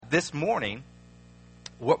this morning,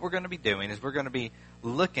 what we're going to be doing is we're going to be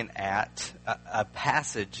looking at a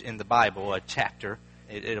passage in the Bible, a chapter.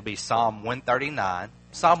 It'll be Psalm 139.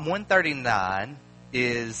 Psalm 139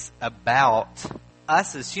 is about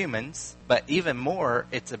us as humans, but even more,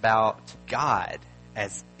 it's about God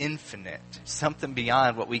as infinite, something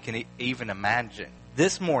beyond what we can even imagine.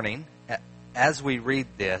 This morning, as we read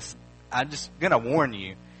this, I'm just going to warn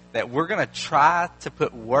you that we're going to try to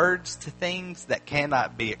put words to things that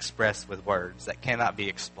cannot be expressed with words, that cannot be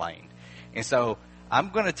explained. And so I'm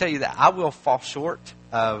going to tell you that I will fall short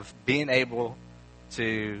of being able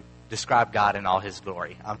to describe God in all His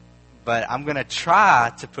glory. But I'm going to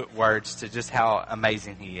try to put words to just how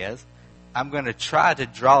amazing He is. I'm going to try to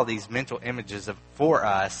draw these mental images for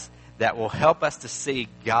us that will help us to see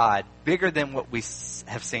God bigger than what we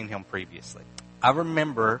have seen Him previously. I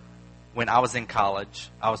remember when I was in college,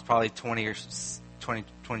 I was probably 21,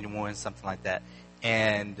 something like that.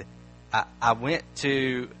 And I went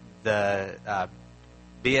to the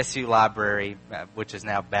BSU library, which is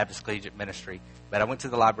now Baptist Collegiate Ministry. But I went to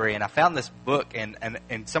the library and I found this book, and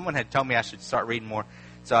someone had told me I should start reading more.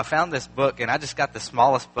 So I found this book, and I just got the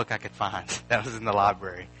smallest book I could find that was in the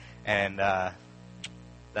library. And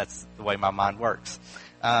that's the way my mind works.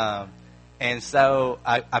 And so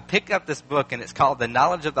I picked up this book, and it's called The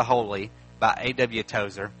Knowledge of the Holy by A.W.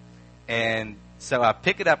 Tozer. And so I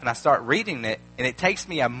pick it up, and I start reading it, and it takes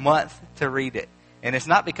me a month to read it. And it's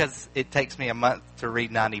not because it takes me a month to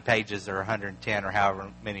read 90 pages or 110 or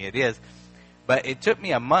however many it is. But it took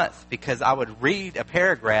me a month because I would read a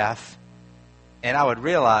paragraph, and I would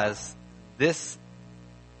realize this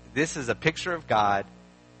is a picture of God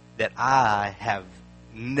that I have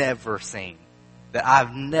never seen. That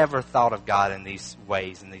I've never thought of God in these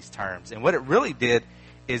ways, in these terms. And what it really did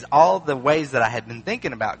is all the ways that I had been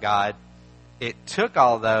thinking about God, it took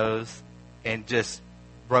all those and just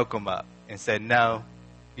broke them up and said, no,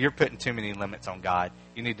 you're putting too many limits on God.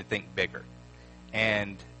 You need to think bigger.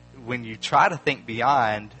 And when you try to think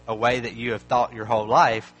beyond a way that you have thought your whole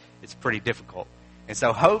life, it's pretty difficult. And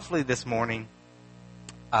so hopefully this morning,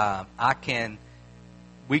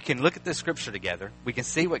 we can look at the scripture together. We can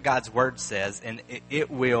see what God's word says, and it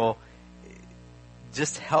will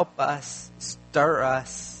just help us, stir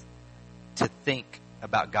us to think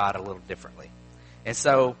about God a little differently. And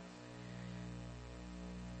so,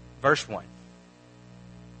 verse 1.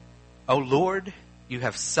 O Lord, you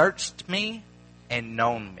have searched me and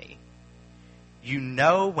known me. You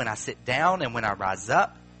know when I sit down and when I rise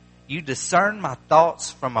up. You discern my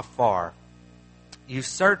thoughts from afar. You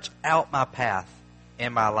search out my path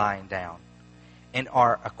and my lying down, and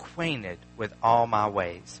are acquainted with all my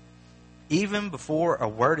ways. Even before a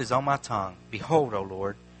word is on my tongue, behold, O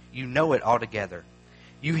Lord, you know it altogether.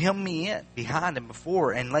 You hem me in behind and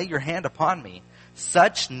before, and lay your hand upon me.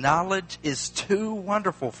 Such knowledge is too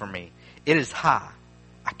wonderful for me. It is high.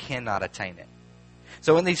 I cannot attain it.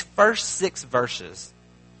 So in these first 6 verses,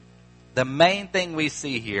 the main thing we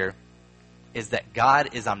see here is that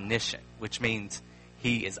God is omniscient, which means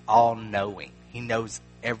He is all-knowing. He knows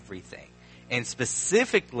everything. And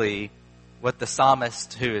specifically, what the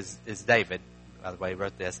psalmist, who is David, by the way,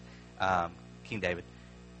 wrote this, King David,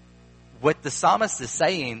 what the psalmist is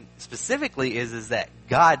saying specifically is that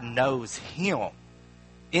God knows him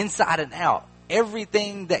inside and out.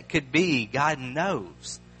 Everything that could be, God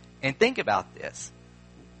knows. And think about this.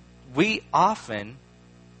 We often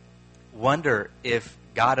wonder if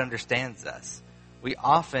God understands us. We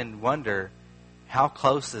often wonder, how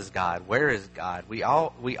close is God? Where is God? We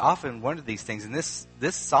often wonder these things, and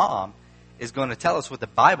this psalm is going to tell us what the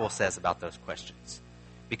Bible says about those questions.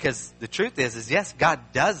 Because the truth is yes,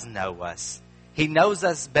 God does know us. He knows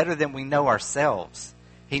us better than we know ourselves.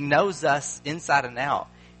 He knows us inside and out,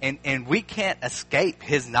 and we can't escape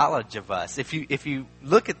His knowledge of us. If you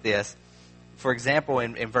look at this, for example,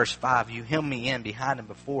 in verse 5, you hem me in behind and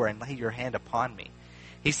before, and lay your hand upon me.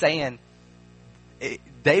 He's saying,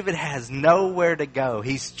 David has nowhere to go.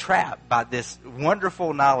 He's trapped by this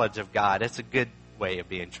wonderful knowledge of God. It's a good way of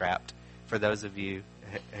being trapped. For those of you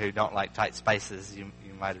who don't like tight spaces, you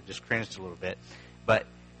might have just cringed a little bit. But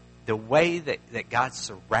the way that God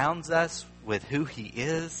surrounds us with who He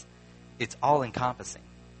is, it's all-encompassing.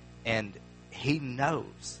 And He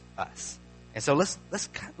knows us. And so let's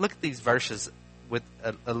look at these verses with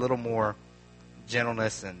a little more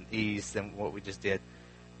gentleness and ease than what we just did.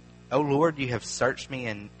 O Lord, you have searched me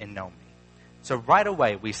and known me. So right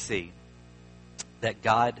away we see that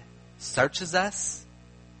God searches us.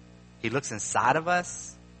 He looks inside of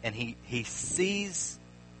us, and he sees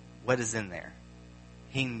what is in there.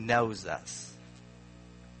 He knows us.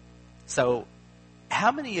 So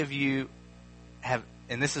how many of you have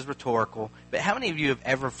and this is rhetorical, but how many of you have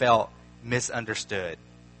ever felt misunderstood?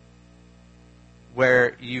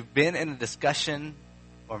 Where you've been in a discussion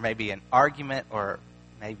or maybe an argument or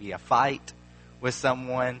maybe a fight with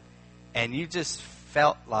someone, and you just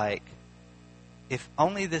felt like, if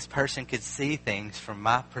only this person could see things from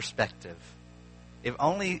my perspective, if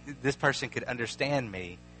only this person could understand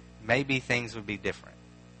me, maybe things would be different.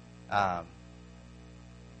 I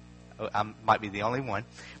might be the only one,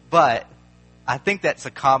 but I think that's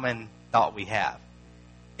a common thought we have.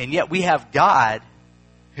 And yet we have God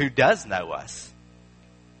who does know us.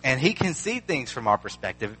 And he can see things from our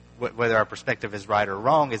perspective. Whether our perspective is right or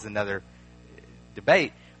wrong is another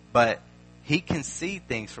debate. But he can see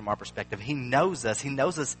things from our perspective. He knows us. He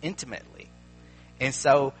knows us intimately. And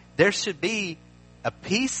so there should be a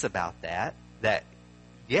peace about that,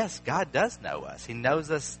 yes, God does know us. He knows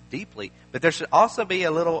us deeply. But there should also be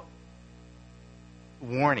a little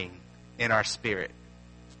warning in our spirit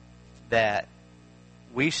that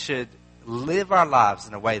we should live our lives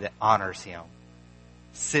in a way that honors him,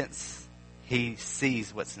 since he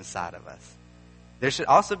sees what's inside of us. There should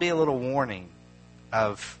also be a little warning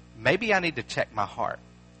of, maybe I need to check my heart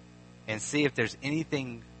and see if there's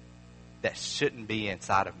anything that shouldn't be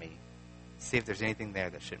inside of me. See if there's anything there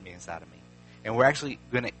that shouldn't be inside of me. And we're actually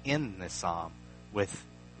going to end this psalm with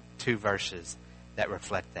 2 verses that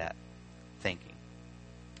reflect that thinking.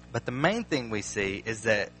 But the main thing we see is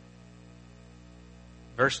that,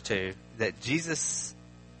 verse 2, that Jesus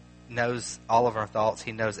knows all of our thoughts.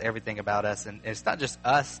 He knows everything about us. And it's not just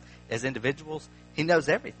us as individuals. He knows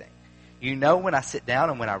everything. You know when I sit down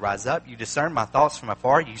and when I rise up. You discern my thoughts from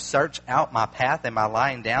afar. You search out my path and my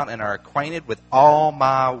lying down and are acquainted with all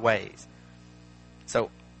my ways. So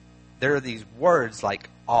there are these words like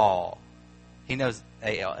all. He knows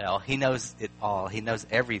A-L-L. He knows it all. He knows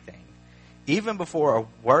everything. Even before a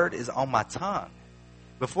word is on my tongue.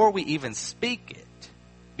 Before we even speak it.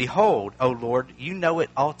 Behold, O Lord, you know it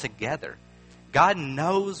altogether. God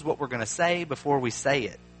knows what we're going to say before we say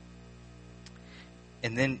it.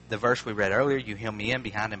 And then the verse we read earlier, you hem me in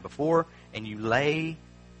behind and before, and you lay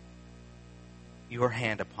your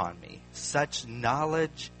hand upon me. Such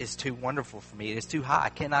knowledge is too wonderful for me. It is too high. I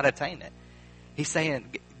cannot attain it. He's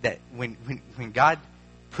saying that when God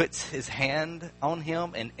puts his hand on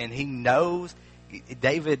him and he knows,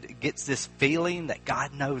 David gets this feeling that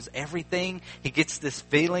God knows everything. He gets this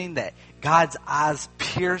feeling that God's eyes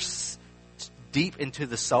pierce deep into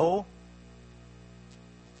the soul.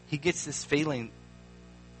 He gets this feeling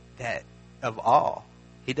that of awe.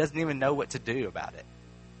 He doesn't even know what to do about it.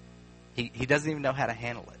 He doesn't even know how to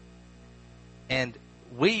handle it. And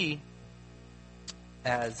we,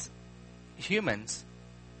 as humans,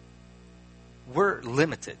 we're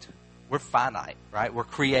limited. We're finite, right? We're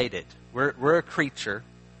created. We're a creature.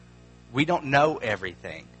 We don't know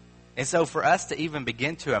everything. And so for us to even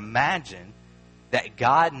begin to imagine that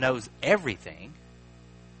God knows everything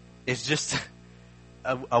is just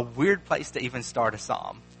a weird place to even start a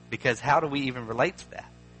psalm. Because how do we even relate to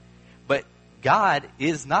that? But God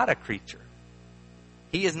is not a creature.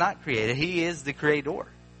 He is not created. He is the creator.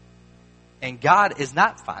 And God is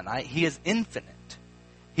not finite. He is infinite.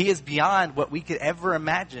 He is beyond what we could ever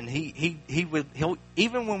imagine. He'll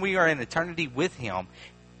even when we are in eternity with him,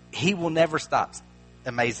 he will never stop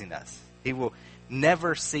amazing us. He will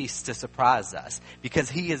never cease to surprise us because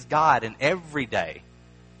he is God, and every day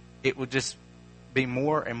it will just be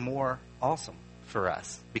more and more awesome for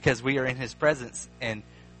us because we are in his presence and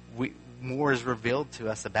more is revealed to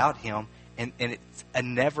us about him, and it's a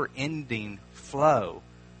never-ending flow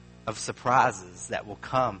of surprises that will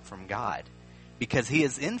come from God. Because he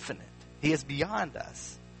is infinite. He is beyond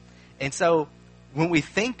us. And so when we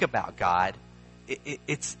think about God,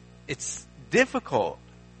 it's difficult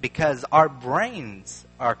because our brains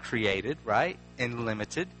are created, right, and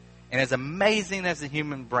limited. And as amazing as the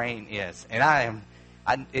human brain is, and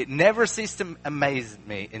it never ceases to amaze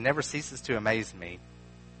me. It never ceases to amaze me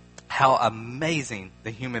how amazing the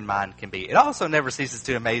human mind can be. It also never ceases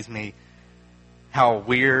to amaze me how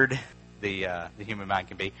weird the human mind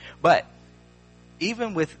can be. But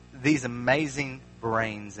even with these amazing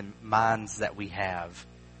brains and minds that we have,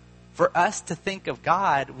 for us to think of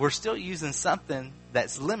God, we're still using something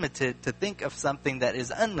that's limited to think of something that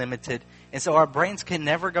is unlimited. And so our brains can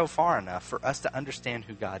never go far enough for us to understand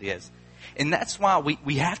who God is. And that's why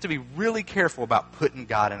we have to be really careful about putting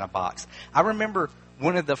God in a box. I remember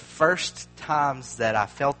one of the first times that I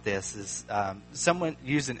felt this is someone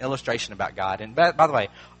used an illustration about God. And by the way,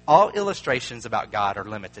 all illustrations about God are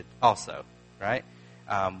limited also. Right?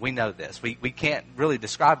 We know this. We can't really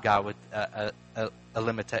describe God with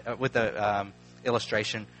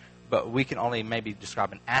illustration, but we can only maybe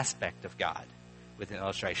describe an aspect of God with an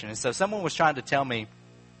illustration. And so someone was trying to tell me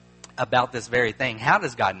about this very thing. How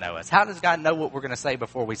does God know us? How does God know what we're going to say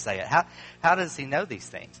before we say it? How does he know these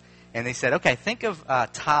things? And they said, okay, think of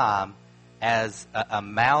time as a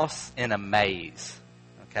mouse in a maze.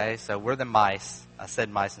 Okay, so we're the mice. I said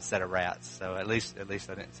mice instead of rats, so at least I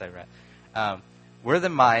didn't say rat. We're the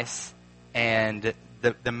mice, and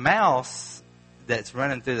the mouse that's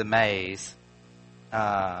running through the maze,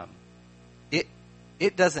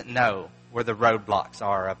 it doesn't know where the roadblocks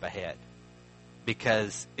are up ahead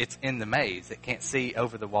because it's in the maze. It can't see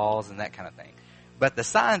over the walls and that kind of thing. But the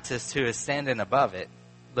scientist who is standing above it,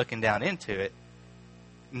 looking down into it,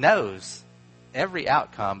 knows every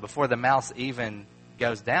outcome before the mouse even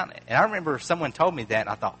goes down it. And I remember someone told me that, and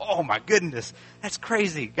I thought, oh my goodness, that's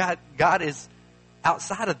crazy. God is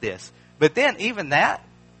outside of this. But then even that,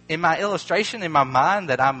 in my illustration, in my mind,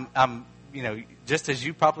 that I'm just as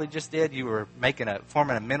you probably just did, you were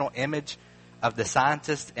forming a mental image of the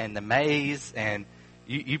scientist and the maze, and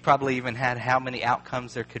you probably even had how many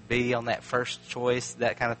outcomes there could be on that first choice,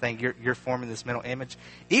 that kind of thing. You're forming this mental image.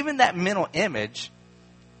 Even that mental image,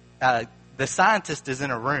 the scientist is in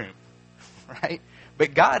a room, right?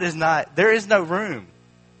 But God is not. There is no room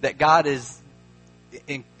that God is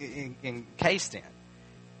encased in.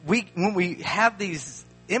 When we have these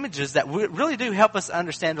images that really do help us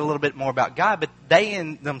understand a little bit more about God, but they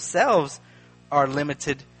in themselves are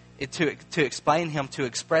limited to explain Him, to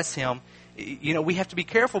express Him. We have to be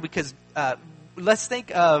careful because let's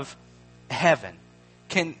think of heaven.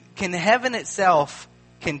 Can heaven itself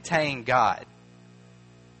contain God?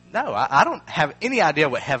 No, I don't have any idea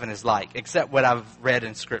what heaven is like except what I've read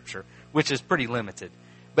in Scripture, which is pretty limited.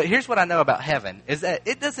 But here's what I know about heaven, is that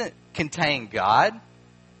it doesn't contain God.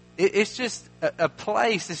 It's just a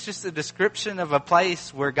place. It's just a description of a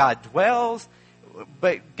place where God dwells.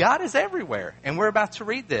 But God is everywhere. And we're about to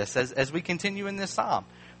read this as we continue in this psalm.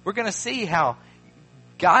 We're going to see how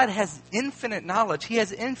God has infinite knowledge. He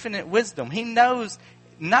has infinite wisdom. He knows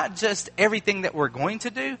not just everything that we're going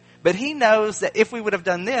to do, but He knows that if we would have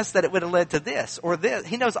done this, that it would have led to this or this.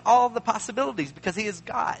 He knows all the possibilities because He is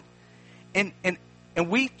God. And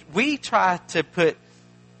we try to put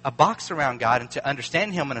a box around God and to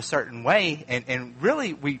understand Him in a certain way, and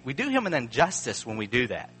really we do Him an injustice when we do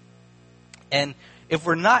that. And if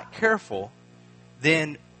we're not careful,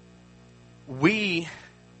 then we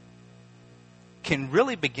can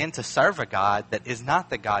really begin to serve a God that is not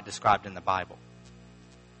the God described in the Bible.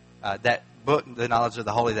 That book, The Knowledge of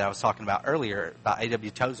the Holy, that I was talking about earlier, by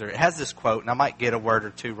A.W. Tozer, it has this quote, and I might get a word or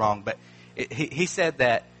two wrong, but he said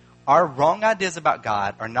that our wrong ideas about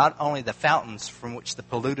God are not only the fountains from which the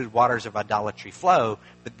polluted waters of idolatry flow,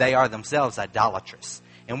 but they are themselves idolatrous.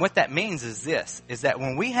 And what that means is this, is that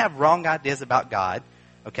when we have wrong ideas about God,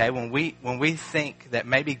 okay, when we think that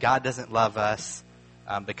maybe God doesn't love us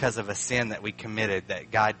because of a sin that we committed,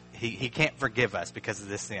 that God, He can't forgive us because of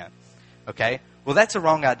this sin, okay? Well, that's a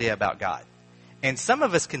wrong idea about God. And some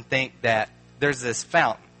of us can think that there's this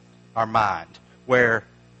fountain, our mind, where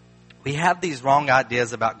we have these wrong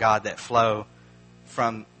ideas about God that flow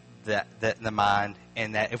from the mind,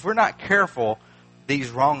 and that if we're not careful, these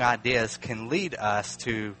wrong ideas can lead us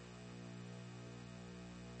to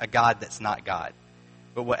a God that's not God.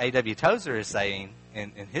 But what A.W. Tozer is saying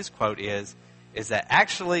in his quote is that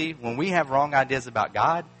actually when we have wrong ideas about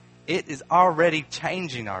God, it is already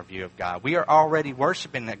changing our view of God. We are already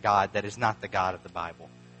worshiping a God that is not the God of the Bible.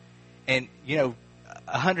 And,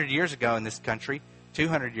 100 years ago in this country,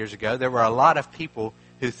 200 years ago, there were a lot of people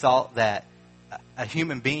who thought that a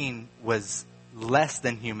human being was less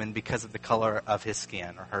than human because of the color of his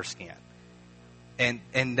skin or her skin.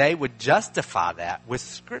 And they would justify that with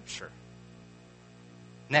Scripture.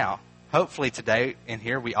 Now, hopefully today in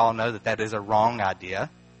here we all know that is a wrong idea,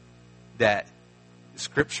 that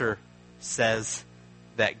Scripture says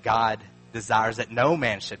that God desires that no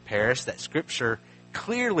man should perish, that Scripture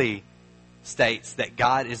clearly states that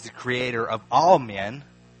God is the creator of all men,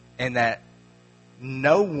 and that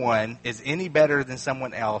no one is any better than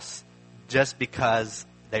someone else just because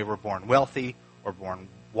they were born wealthy or born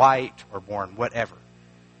white or born whatever.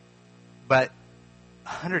 But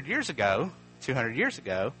 100 years ago, 200 years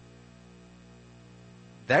ago,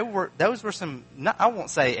 those were some, I won't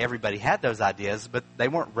say everybody had those ideas, but they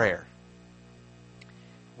weren't rare.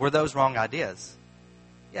 Were those wrong ideas?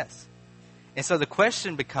 Yes. And so the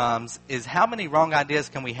question becomes, is how many wrong ideas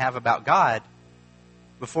can we have about God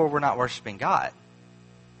before we're not worshiping God?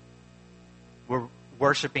 We're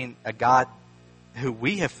worshiping a God who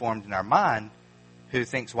we have formed in our mind, who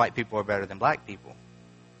thinks white people are better than black people,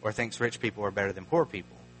 or thinks rich people are better than poor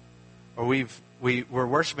people. Or we've we're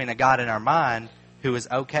worshiping a God in our mind who is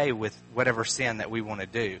okay with whatever sin that we want to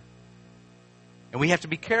do. And we have to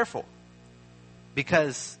be careful,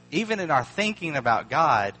 because even in our thinking about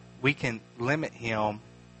God, we can limit Him,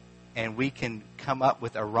 and we can come up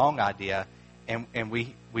with a wrong idea. And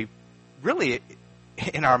we really,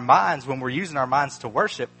 in our minds, when we're using our minds to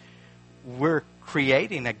worship, we're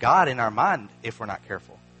creating a God in our mind, if we're not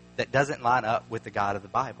careful, that doesn't line up with the God of the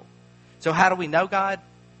Bible. So how do we know God?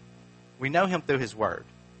 We know Him through His Word.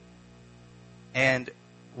 And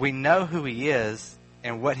we know who He is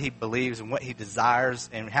and what He believes and what He desires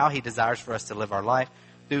and how He desires for us to live our life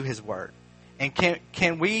through His Word. And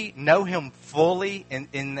can we know Him fully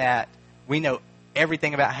in that we know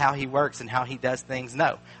everything about how He works and how He does things?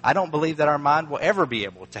 No. I don't believe that our mind will ever be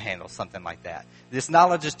able to handle something like that. This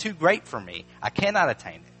knowledge is too great for me. I cannot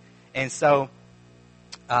attain it. And so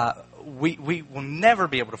we will never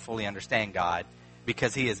be able to fully understand God,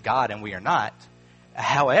 because He is God and we are not.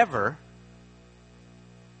 However,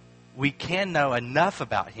 we can know enough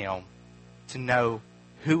about Him to know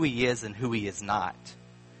who He is and who He is not.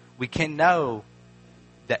 We can know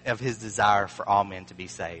that of His desire for all men to be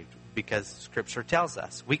saved, because Scripture tells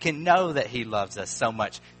us. We can know that He loves us so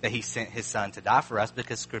much that He sent His Son to die for us,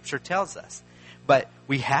 because Scripture tells us. But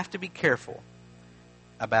we have to be careful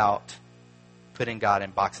about putting God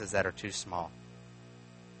in boxes that are too small.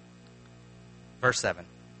 Verse 7.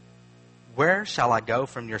 Where shall I go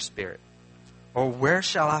from your spirit? Or where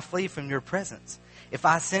shall I flee from your presence? If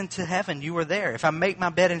I ascend to heaven, you are there. If I make my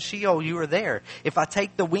bed in Sheol, you are there. If I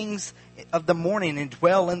take the wings of the morning and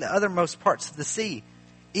dwell in the uttermost parts of the sea,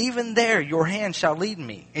 even there your hand shall lead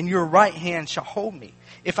me, and your right hand shall hold me.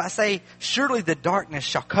 If I say, surely the darkness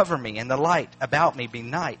shall cover me, and the light about me be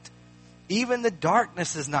night, even the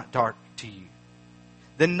darkness is not dark to you.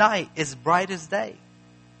 The night is bright as day,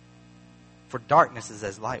 for darkness is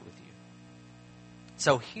as light with you.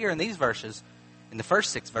 So here in these verses, in the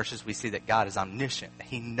first 6 verses, we see that God is omniscient.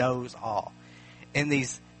 He knows all. In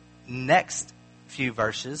these next few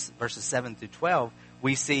verses, verses 7 through 12,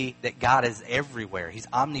 we see that God is everywhere. He's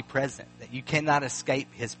omnipresent, that you cannot escape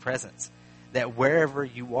His presence, that wherever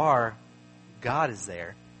you are, God is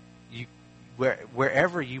there.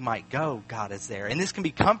 Wherever you might go, God is there. And this can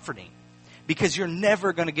be comforting, because you're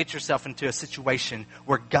never going to get yourself into a situation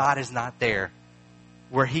where God is not there,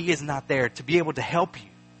 where He is not there to be able to help you.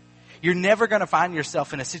 You're never going to find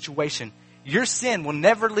yourself in a situation. Your sin will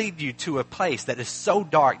never lead you to a place that is so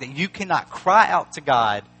dark that you cannot cry out to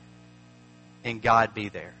God and God be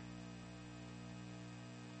there.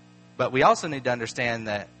 But we also need to understand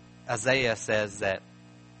that Isaiah says that,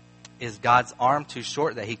 is God's arm too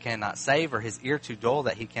short that He cannot save, or His ear too dull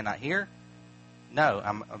that He cannot hear? No,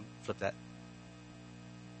 I'm flip that.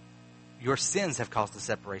 Your sins have caused a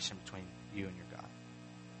separation between you and your God.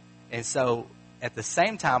 And so, at the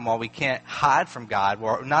same time, while we can't hide from God,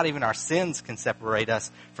 or not even our sins can separate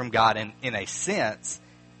us from God in a sense,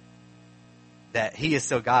 that He is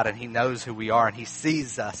still God and He knows who we are and He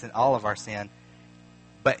sees us in all of our sin.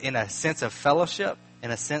 But in a sense of fellowship, in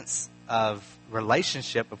a sense of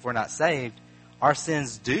relationship, if we're not saved, our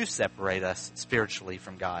sins do separate us spiritually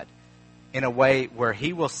from God in a way where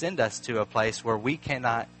He will send us to a place where we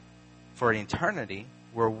cannot, for an eternity,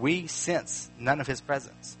 where we sense none of His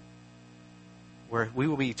presence, where we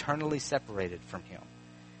will be eternally separated from Him.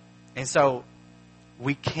 And so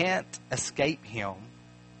we can't escape Him,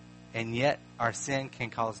 and yet our sin can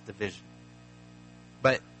cause division.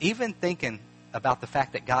 But even thinking about the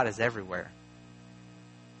fact that God is everywhere,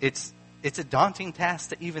 it's a daunting task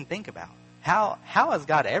to even think about. How is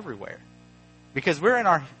God everywhere? Because we're in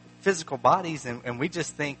our physical bodies, and we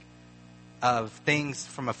just think of things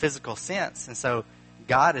from a physical sense. And so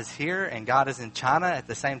God is here and God is in China at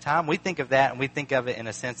the same time. We think of that, and we think of it in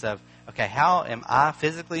a sense of, okay, how am I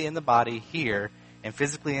physically in the body here and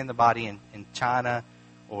physically in the body in China,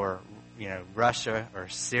 or Russia or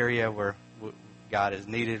Syria, where God is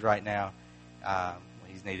needed right now.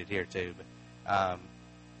 He's needed here too, but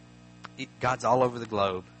God's all over the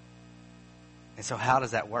globe. And so how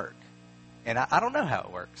does that work? And I don't know how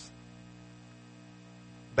it works,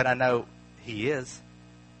 but I know He is,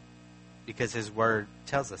 because His Word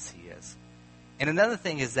tells us He is. And another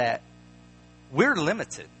thing is that we're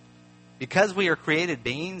limited. Because we are created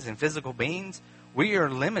beings and physical beings, we are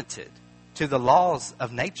limited to the laws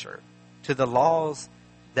of nature, to the laws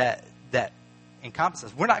that encompass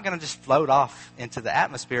us. We're not going to just float off into the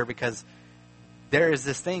atmosphere, because there is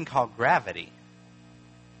this thing called gravity.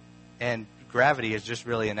 And gravity is just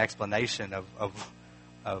really an explanation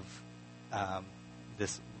of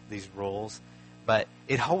these rules. But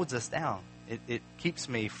it holds us down. It keeps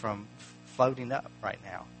me from floating up right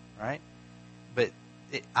now, right? but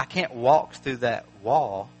I can't walk through that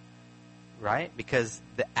wall, right? Because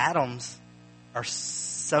the atoms are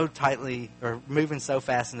so tightly, or moving so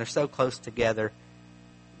fast, and they're so close together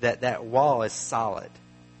that wall is solid.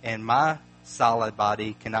 And my solid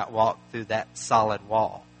body cannot walk through that solid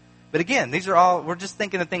wall. But again, we're just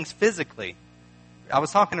thinking of things physically. I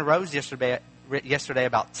was talking to Rose yesterday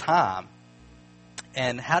about time.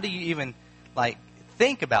 And how do you even,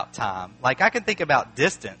 think about time? I can think about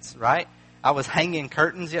distance, right? I was hanging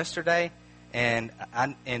curtains yesterday, and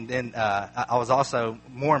then I was also,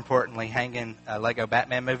 more importantly, hanging a Lego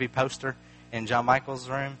Batman movie poster in John Michael's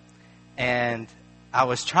room. And I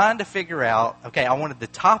was trying to figure out, okay, I wanted the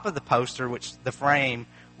top of the poster, which the frame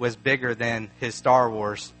was bigger than his Star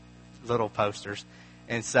Wars little posters.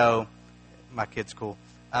 And so, my kid's cool.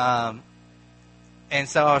 And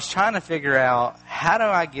so I was trying to figure out, how do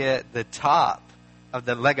I get the top of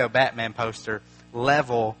the Lego Batman poster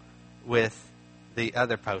level with the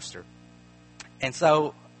other poster? And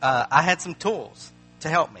so I had some tools to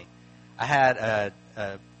help me. I had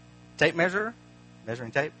a tape measure,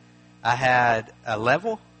 measuring tape. I had a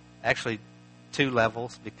level, actually 2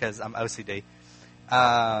 levels because I'm OCD.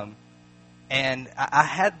 And I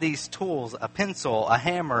had these tools, a pencil, a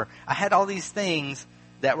hammer. I had all these things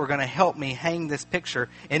that were going to help me hang this picture.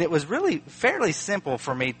 And it was really fairly simple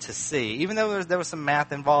for me to see. Even though there was some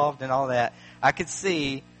math involved and all that, I could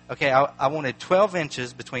see, okay, I wanted 12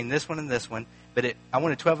 inches between this one and this one, but I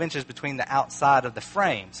wanted 12 inches between the outside of the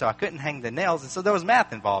frame. So I couldn't hang the nails. And so there was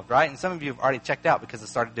math involved, right? And some of you have already checked out because I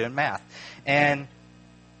started doing math. And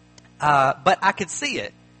but I could see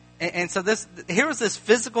it. And so here was this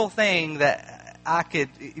physical thing that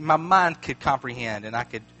my mind could comprehend, and I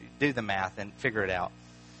could do the math and figure it out.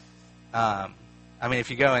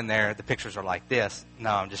 If you go in there, the pictures are like this.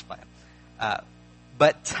 No, I'm just playing.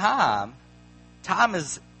 But time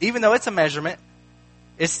is, even though it's a measurement,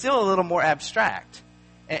 it's still a little more abstract.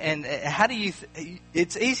 And how do you?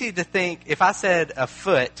 It's easy to think. If I said a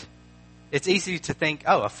foot, it's easy to think,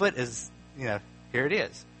 oh, a foot is, here it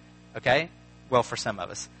is. Okay. Well, for some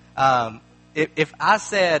of us. If I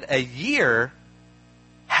said a year,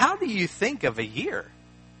 how do you think of a year?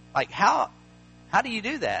 How do you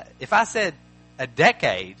do that? If I said a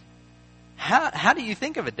decade, how do you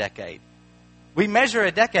think of a decade? We measure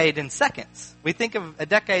a decade in seconds. We think of a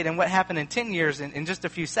decade and what happened in 10 years in just a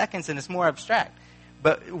few seconds, and it's more abstract.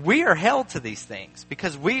 But we are held to these things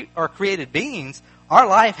because we are created beings. Our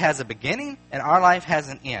life has a beginning and our life has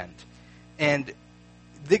an end. And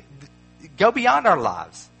go beyond our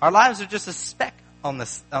lives. Our lives are just a speck on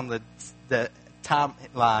the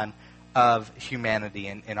timeline of humanity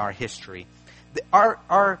and our history.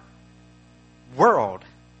 Our world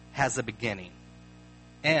has a beginning,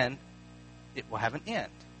 and it will have an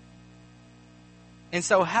end. And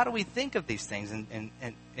so, how do we think of these things? And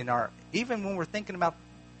in even when we're thinking about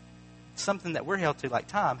something that we're held to, like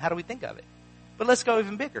time, how do we think of it? But let's go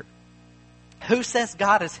even bigger. Who says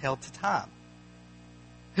God is held to time?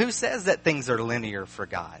 Who says that things are linear for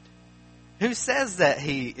God? Who says that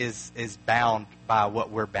He is bound by what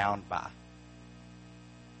we're bound by?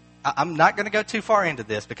 I'm not going to go too far into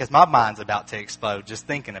this because my mind's about to explode just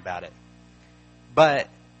thinking about it. But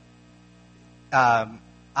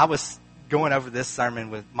I was going over this sermon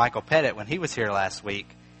with Michael Pettit when he was here last week,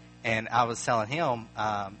 and I was telling him,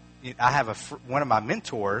 I have one of my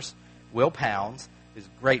mentors, Will Pounds, who's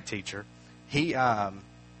a great teacher. He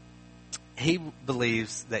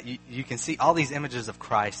believes that you can see all these images of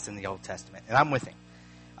Christ in the Old Testament, and I'm with him.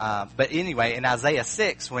 But anyway, in Isaiah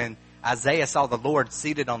 6, when Isaiah saw the Lord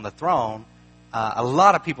seated on the throne, a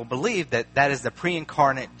lot of people believe that is the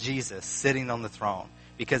pre-incarnate Jesus sitting on the throne.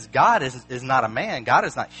 Because God is not a man. God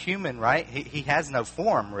is not human, right? He has no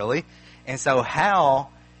form, really. And so how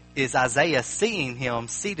is Isaiah seeing Him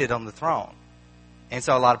seated on the throne? And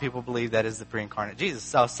so a lot of people believe that is the pre-incarnate Jesus.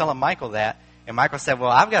 So I was telling Michael that, and Michael said,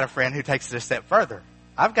 well, I've got a friend who takes it a step further.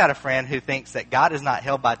 I've got a friend who thinks that God is not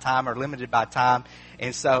held by time or limited by time.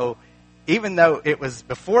 And so even though it was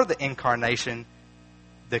before the incarnation,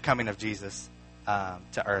 the coming of Jesus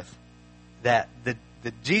to earth, that the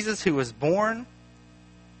Jesus who was born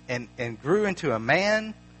and grew into a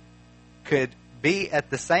man could be at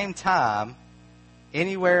the same time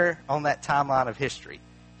anywhere on that timeline of history.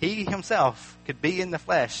 He himself could be in the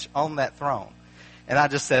flesh on that throne. And I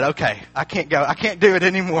just said, okay, I can't go. I can't do it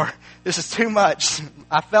anymore. This is too much.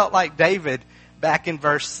 I felt like David back in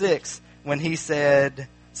verse 6 when he said,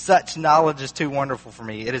 such knowledge is too wonderful for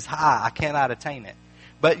me. It is high. I cannot attain it.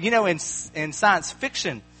 But, in science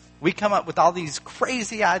fiction, we come up with all these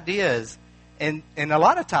crazy ideas. And a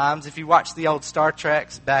lot of times, if you watch the old Star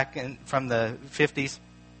Treks back from the 50s,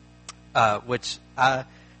 which I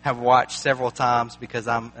have watched several times because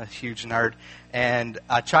I'm a huge nerd. And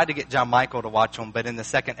I tried to get John Michael to watch them, but in the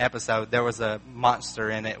second episode, there was a monster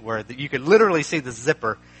in it where you could literally see the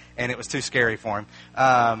zipper, and it was too scary for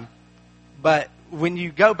him. But when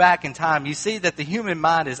you go back in time, you see that the human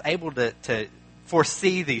mind is able to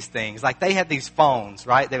foresee these things. Like they had these phones,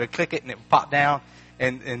 right? They would click it, and it would pop down,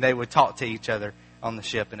 and they would talk to each other on the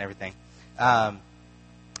ship and everything.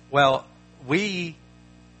 Well, we,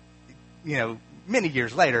 many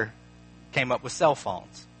years later, came up with cell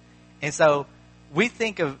phones. And so we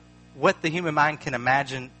think of what the human mind can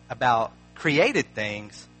imagine about created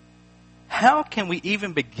things. How can we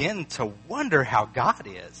even begin to wonder how God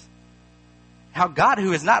is? How God,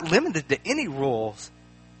 who is not limited to any rules,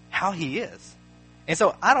 how he is. And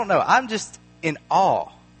so, I don't know. I'm just in awe.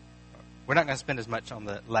 We're not going to spend as much on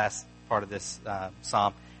the last part of this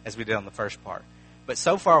psalm as we did on the first part. But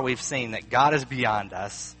so far, we've seen that God is beyond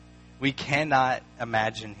us. We cannot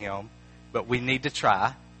imagine him, but we need to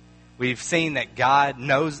try. We've seen that God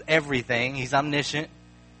knows everything. He's omniscient,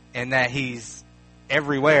 and that he's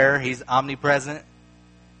everywhere. He's omnipresent,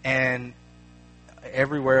 and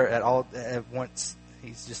everywhere at once,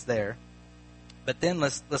 he's just there. But then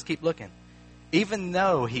let's keep looking. Even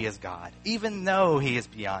though he is God, even though he is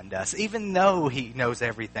beyond us, even though he knows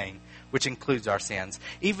everything, which includes our sins,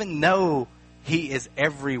 even though he is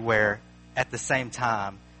everywhere at the same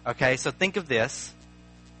time. Okay, so think of this.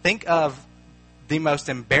 Think of the most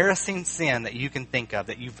embarrassing sin that you can think of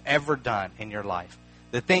that you've ever done in your life.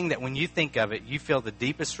 The thing that when you think of it, you feel the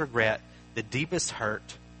deepest regret, the deepest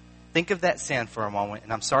hurt. Think of that sin for a moment.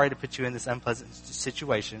 And I'm sorry to put you in this unpleasant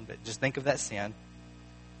situation, but just think of that sin.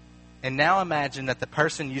 And now imagine that the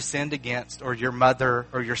person you sinned against, or your mother,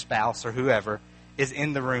 or your spouse, or whoever, is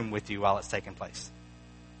in the room with you while it's taking place.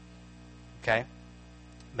 Okay?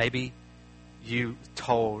 Maybe you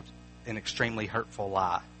told an extremely hurtful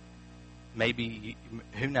lie. Maybe,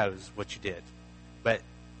 who knows what you did. But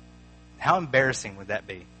how embarrassing would that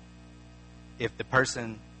be if the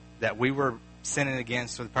person that we were sinning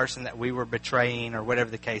against, or the person that we were betraying, or whatever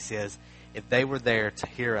the case is, if they were there to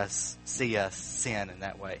hear us, see us sin in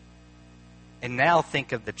that way? And now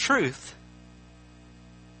think of the truth.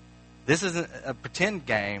 This isn't a pretend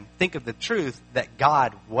game. Think of the truth that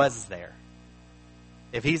God was there.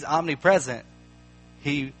 If he's omnipresent,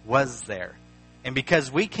 he was there. And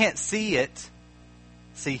because we can't see it,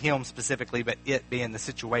 see him specifically, but it being the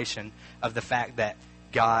situation of the fact that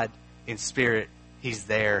God in spirit, he's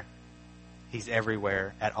there, he's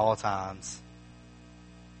everywhere at all times.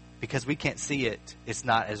 Because we can't see it, it's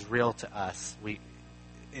not as real to us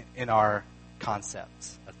in our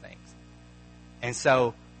concepts of things. And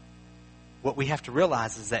so what we have to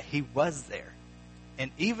realize is that he was there.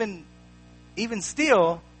 And even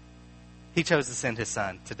still, he chose to send his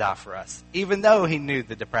son to die for us, even though he knew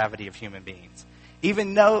the depravity of human beings.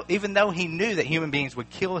 Even though he knew that human beings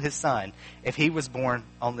would kill his son if he was born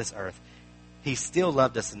on this earth, he still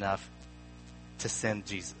loved us enough to send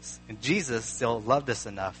Jesus. And Jesus still loved us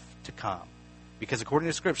enough to come. Because according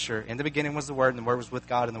to Scripture, in the beginning was the Word, and the Word was with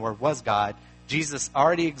God, and the Word was God. Jesus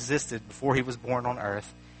already existed before he was born on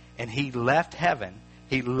earth, and he left heaven.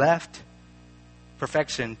 He left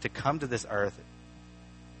perfection to come to this earth,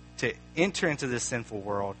 to enter into this sinful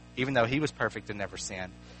world, even though he was perfect and never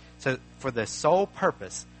sinned. So for the sole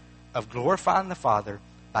purpose of glorifying the Father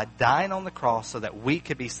by dying on the cross so that we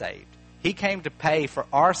could be saved. He came to pay for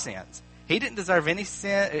our sins. He didn't deserve any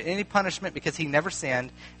sin, any punishment because he never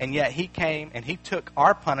sinned, and yet he came and he took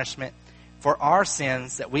our punishment for our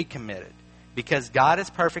sins that we committed. Because God is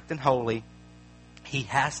perfect and holy, he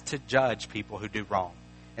has to judge people who do wrong.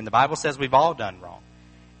 And the Bible says we've all done wrong.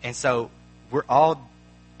 And so we're all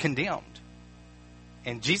condemned.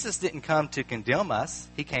 And Jesus didn't come to condemn us.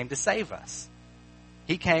 He came to save us.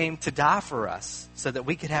 He came to die for us so that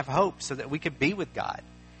we could have hope, so that we could be with God.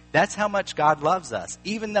 That's how much God loves us.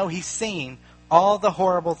 Even though he's seen all the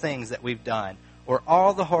horrible things that we've done, or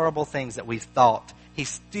all the horrible things that we've thought, he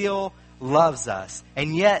still loves us.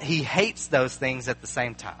 And yet he hates those things at the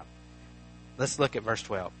same time. Let's look at verse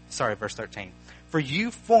 13. For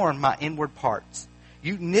you formed my inward parts.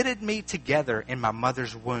 You knitted me together in my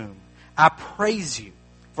mother's womb. I praise you,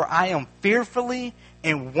 for I am fearfully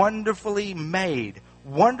and wonderfully made.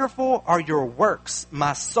 Wonderful are your works.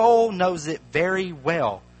 My soul knows it very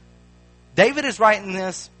well. David is writing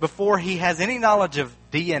this before he has any knowledge of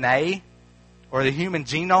DNA or the human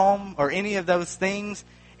genome or any of those things.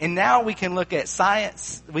 And now we can look at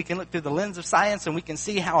science. We can look through the lens of science, and we can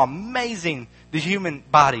see how amazing the human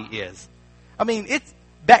body is. I mean,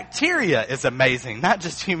 bacteria is amazing, not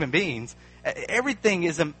just human beings. Everything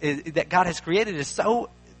that God has created is so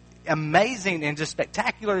amazing and just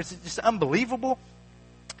spectacular. It's just unbelievable.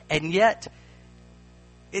 And yet,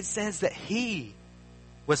 it says that He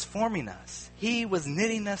was forming us. He was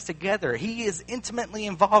knitting us together. He is intimately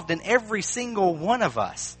involved in every single one of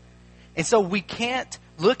us. And so we can't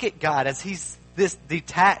look at God as He's this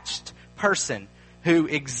detached person who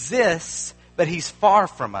exists, but He's far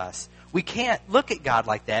from us. We can't look at God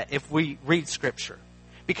like that if we read Scripture.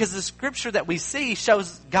 Because the Scripture that we see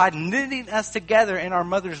shows God knitting us together in our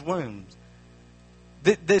mother's wombs.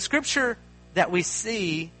 The Scripture that we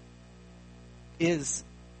see is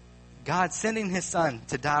God sending His Son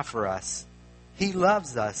to die for us. He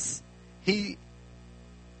loves us. He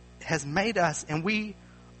has made us, and we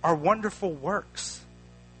are wonderful works.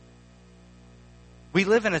 We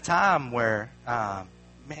live in a time where,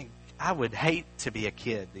 man, I would hate to be a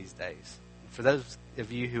kid these days. For those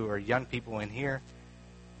of you who are young people in here,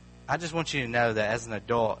 I just want you to know that as an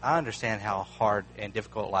adult, I understand how hard and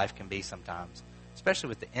difficult life can be sometimes, especially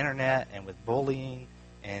with the internet and with bullying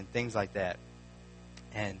and things like that.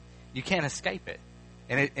 And you can't escape it.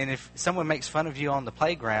 And if someone makes fun of you on the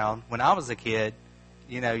playground, when I was a kid,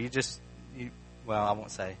 well, I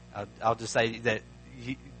won't say. I'll just say that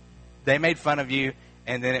they made fun of you,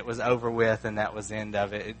 and then it was over with, and that was the end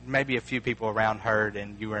of it. Maybe a few people around heard,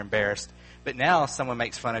 and you were embarrassed. But now someone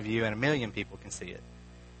makes fun of you, and 1 million people can see it.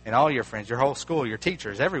 And all your friends, your whole school, your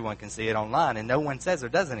teachers, everyone can see it online, and no one says or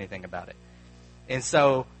does anything about it. And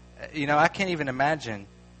so, I can't even imagine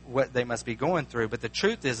what they must be going through. But the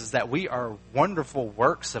truth is that we are wonderful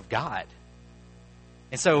works of God.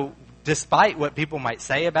 And so, despite what people might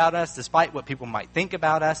say about us, despite what people might think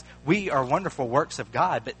about us, we are wonderful works of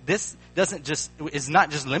God. But this is not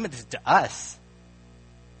just limited to us.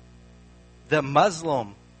 The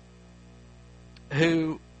Muslim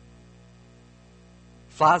who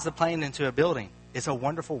flies a plane into a building is a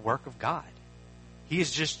wonderful work of God. He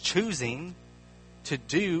is just choosing to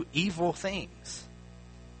do evil things.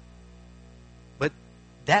 But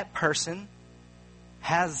that person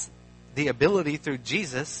has the ability through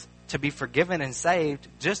Jesus to be forgiven and saved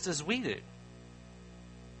just as we do.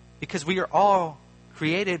 Because we are all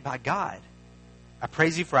created by God. I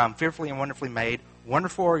praise you for I am fearfully and wonderfully made.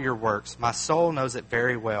 Wonderful are your works. My soul knows it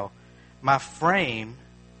very well. My frame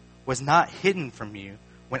was not hidden from you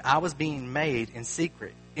when I was being made in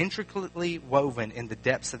secret, intricately woven in the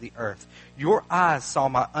depths of the earth. Your eyes saw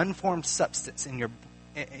my unformed substance. In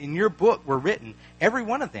your book were written, every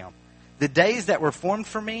one of them. The days that were formed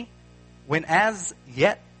for me, when as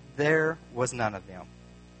yet there was none of them.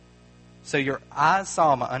 So your eyes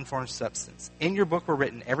saw my unformed substance. In your book were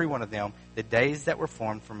written, every one of them, the days that were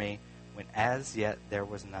formed for me, when as yet there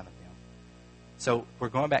was none of them. So we're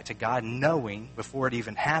going back to God knowing before it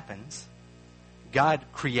even happens, God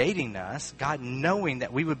creating us, God knowing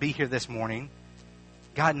that we would be here this morning,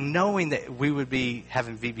 God knowing that we would be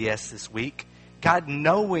having VBS this week, God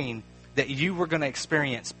knowing that you were going to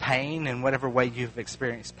experience pain in whatever way you've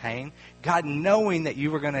experienced pain, God knowing that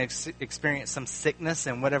you were going to experience some sickness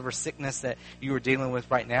and whatever sickness that you are dealing with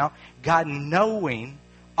right now, God knowing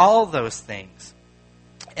all those things.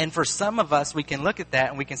 And for some of us, we can look at that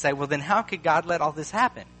and we can say, well, then how could God let all this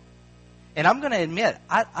happen? And I'm going to admit,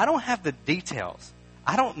 I don't have the details.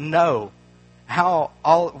 I don't know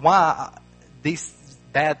why these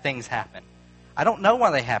bad things happen. I don't know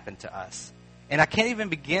why they happen to us. And I can't even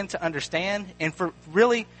begin to understand. And for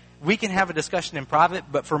really, we can have a discussion in private,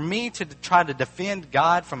 but for me to try to defend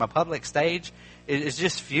God from a public stage is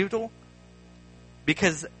just futile,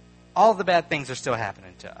 because all the bad things are still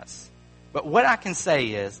happening to us. But what I can say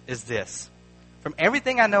is this. From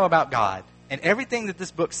everything I know about God and everything that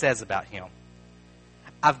this book says about Him,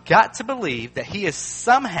 I've got to believe that He is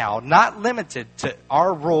somehow not limited to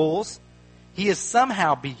our rules. He is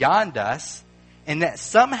somehow beyond us, and that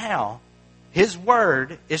somehow His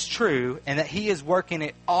word is true, and that He is working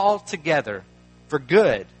it all together for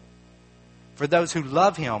good for those who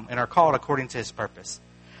love Him and are called according to His purpose.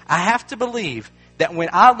 I have to believe that when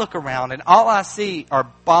I look around and all I see are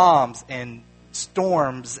bombs and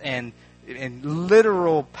storms and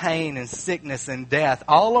literal pain and sickness and death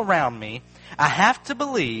all around me, I have to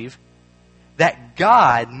believe that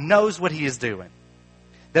God knows what He is doing.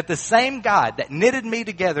 That the same God that knitted me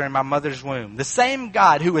together in my mother's womb, the same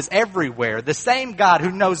God who is everywhere, the same God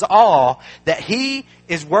who knows all, that He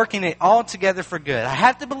is working it all together for good. I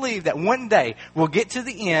have to believe that one day we'll get to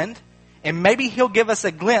the end, and maybe He'll give us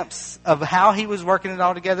a glimpse of how He was working it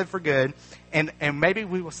all together for good, and maybe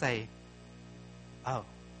we will say, oh,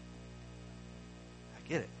 I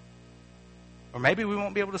get it. Or maybe we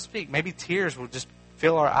won't be able to speak. Maybe tears will just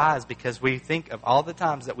fill our eyes because we think of all the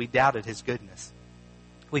times that we doubted His goodness.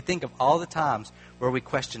 We think of all the times where we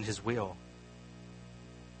question His will.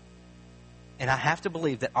 And I have to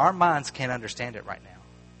believe that our minds can't understand it right now.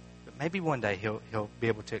 But maybe one day He'll be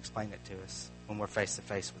able to explain it to us when we're face to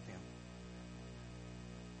face with Him.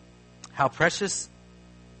 How precious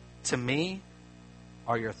to me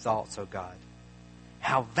are your thoughts, O God.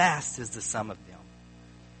 How vast is the sum of them.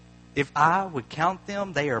 If I would count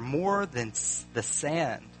them, they are more than the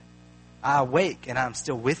sand. I awake and I'm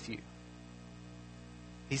still with you.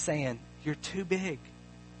 He's saying, you're too big.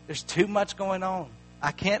 There's too much going on.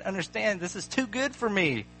 I can't understand. This is too good for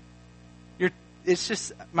me. It's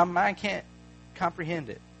just, my mind can't comprehend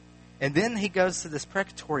it. And then he goes to this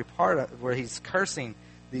precatory part where he's cursing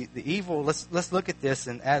the evil. Let's look at this,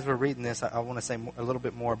 and as we're reading this, I want to say a little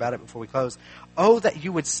bit more about it before we close. Oh, that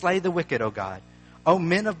you would slay the wicked, O God. O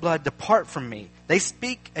men of blood, depart from me. They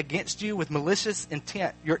speak against you with malicious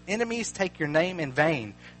intent. Your enemies take your name in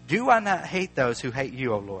vain. Do I not hate those who hate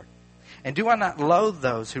you, O Lord? And do I not loathe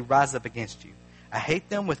those who rise up against you? I hate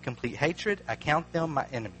them with complete hatred. I count them my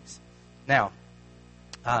enemies. Now,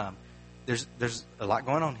 there's a lot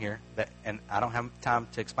going on here, and I don't have time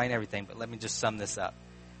to explain everything, but let me just sum this up.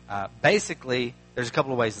 Basically, there's a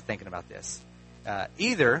couple of ways of thinking about this.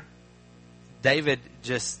 Either David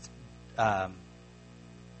just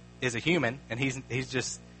is a human, and he's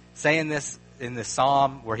just saying this in this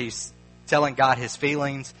psalm where he's telling God his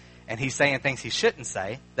feelings, and he's saying things he shouldn't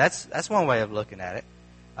say. That's one way of looking at it.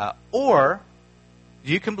 Or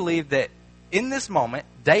you can believe that in this moment,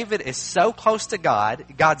 David is so close to God,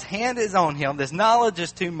 God's hand is on him, this knowledge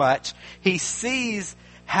is too much. He sees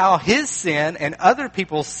how his sin and other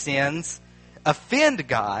people's sins offend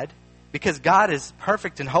God, because God is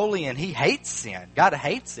perfect and holy and He hates sin. God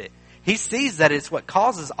hates it. He sees that it's what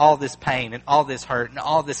causes all this pain and all this hurt and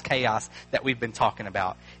all this chaos that we've been talking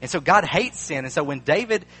about. And so God hates sin. And so when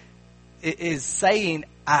David is saying,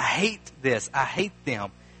 I hate this, I hate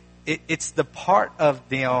them, it's the part of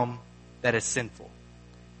them that is sinful.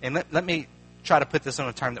 And let me try to put this on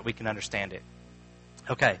a term that we can understand it.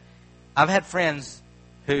 Okay, I've had friends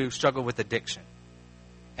who struggle with addiction.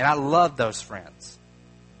 And I love those friends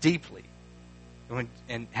deeply.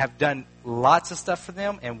 And have done lots of stuff for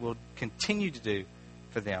them and will continue to do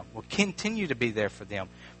for them. Will continue to be there for them.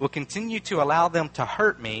 Will continue to allow them to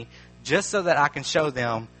hurt me just so that I can show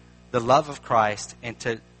them the love of Christ and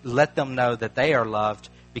to let them know that they are loved.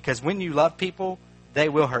 Because when you love people, they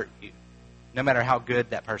will hurt you. No matter how good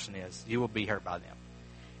that person is, you will be hurt by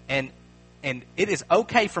them. And it is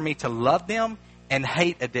okay for me to love them and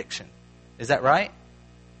hate addiction. Is that right?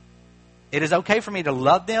 It is okay for me to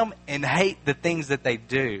love them and hate the things that they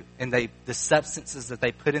do and the substances that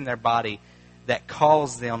they put in their body that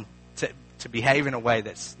cause them to behave in a way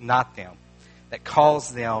that's not them, that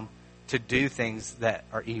cause them to do things that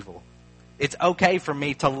are evil. It's okay for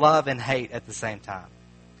me to love and hate at the same time.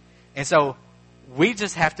 And so we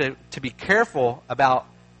just have to be careful about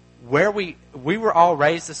where we were all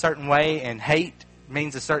raised a certain way, and hate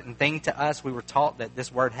means a certain thing to us. We were taught that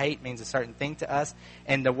this word hate means a certain thing to us.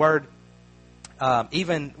 And the word,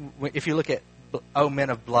 even if you look at, O men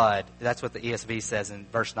of blood, that's what the ESV says in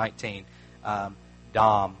verse 19.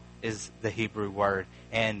 Dam is the Hebrew word.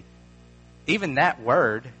 And even that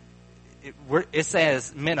word, it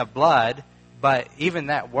says men of blood, but even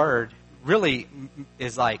that word really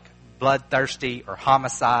is like bloodthirsty or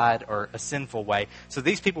homicide or a sinful way. So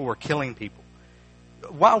these people were killing people.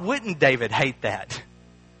 Why wouldn't David hate that?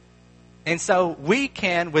 And so we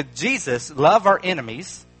can, with Jesus, love our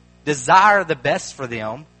enemies, desire the best for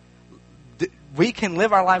them. We can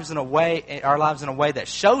live our lives in a way that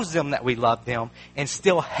shows them that we love them and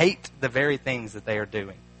still hate the very things that they are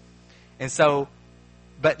doing. And so,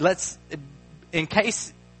 but in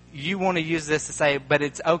case you want to use this to say, but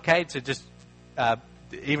it's okay to just,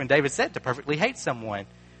 even David said, to perfectly hate someone.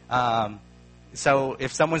 So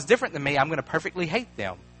if someone's different than me, I'm going to perfectly hate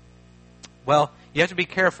them. Well, you have to be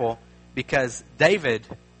careful, because David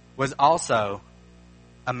was also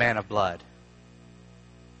a man of blood.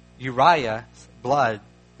 Uriah's blood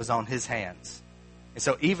was on his hands. And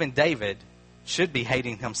so even David should be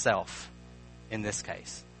hating himself in this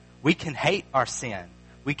case. We can hate our sin.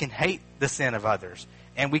 We can hate the sin of others.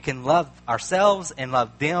 And we can love ourselves and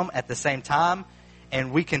love them at the same time.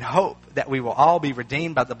 And we can hope that we will all be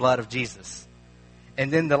redeemed by the blood of Jesus.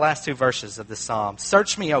 And then the last two verses of the psalm.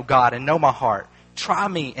 Search me, O God, and know my heart. Try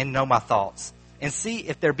me and know my thoughts. And see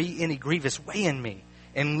if there be any grievous way in me.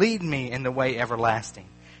 And lead me in the way everlasting.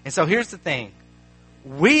 And so here's the thing.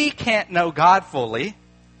 We can't know God fully,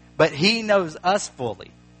 but He knows us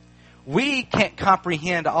fully. We can't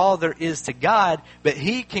comprehend all there is to God, but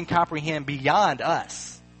He can comprehend beyond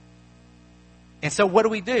us. And so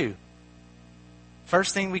what do?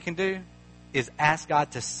 First thing we can do is ask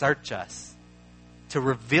God to search us, to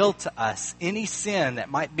reveal to us any sin that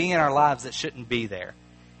might be in our lives that shouldn't be there.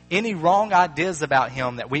 Any wrong ideas about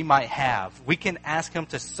Him that we might have. We can ask Him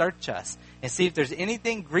to search us and see if there's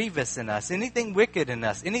anything grievous in us, anything wicked in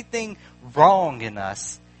us, anything wrong in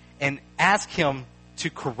us, and ask Him to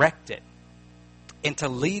correct it and to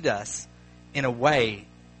lead us in a way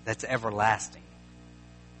that's everlasting.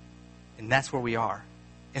 And that's where we are.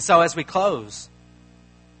 And so as we close,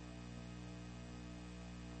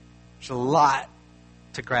 there's a lot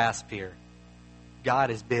to grasp here.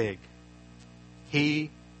 God is big.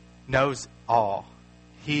 He knows all.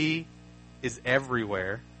 He is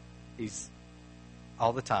everywhere. He's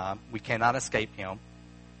all the time. We cannot escape Him.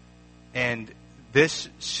 And this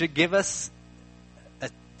should give us a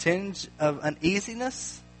tinge of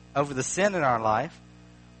uneasiness over the sin in our life.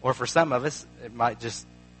 Or for some of us, it might just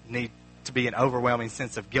need to be an overwhelming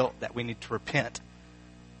sense of guilt that we need to repent.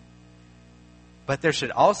 But there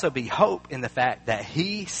should also be hope in the fact that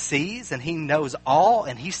He sees and He knows all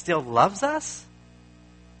and He still loves us.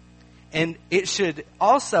 And it should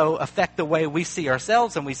also affect the way we see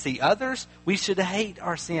ourselves and we see others. We should hate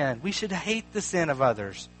our sin. We should hate the sin of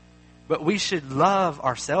others. But we should love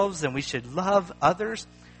ourselves and we should love others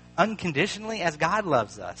unconditionally as God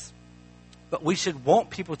loves us. But we should want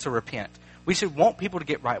people to repent. We should want people to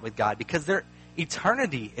get right with God because their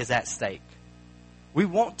eternity is at stake. We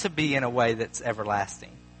want to be in a way that's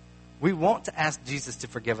everlasting. We want to ask Jesus to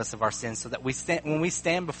forgive us of our sins so that when we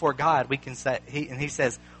stand before God, we can say, He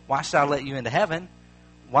says, why should I let you into heaven?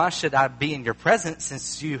 Why should I be in your presence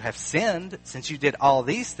since you have sinned, since you did all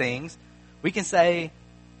these things? We can say,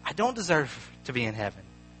 I don't deserve to be in heaven.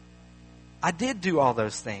 I did do all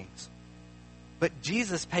those things. But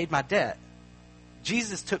Jesus paid my debt.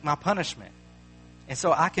 Jesus took my punishment. And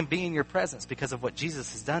so I can be in your presence because of what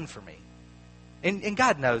Jesus has done for me. And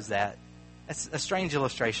God knows that. That's a strange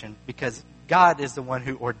illustration because God is the one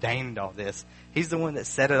who ordained all this. He's the one that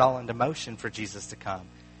set it all into motion for Jesus to come.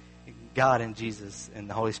 God and Jesus and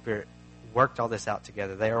the Holy Spirit worked all this out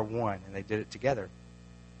together. They are one, and they did it together.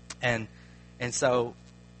 And so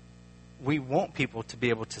we want people to be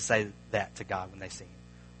able to say that to God when they see Him.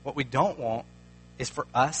 What we don't want is for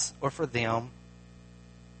us or for them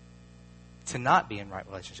to not be in right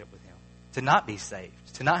relationship with Him, to not be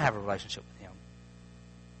saved, to not have a relationship with Him.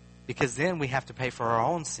 Because then we have to pay for our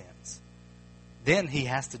own sins. Then He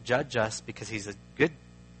has to judge us because He's a good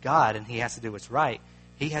God and He has to do what's right.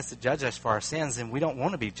 He has to judge us for our sins, and we don't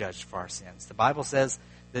want to be judged for our sins. The Bible says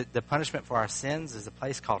that the punishment for our sins is a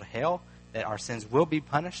place called hell, that our sins will be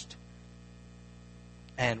punished.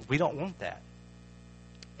 And we don't want that.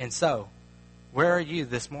 And so, where are you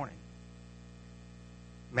this morning?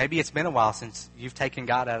 Maybe it's been a while since you've taken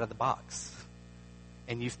God out of the box.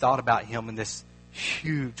 And you've thought about Him in this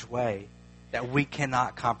huge way that we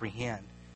cannot comprehend.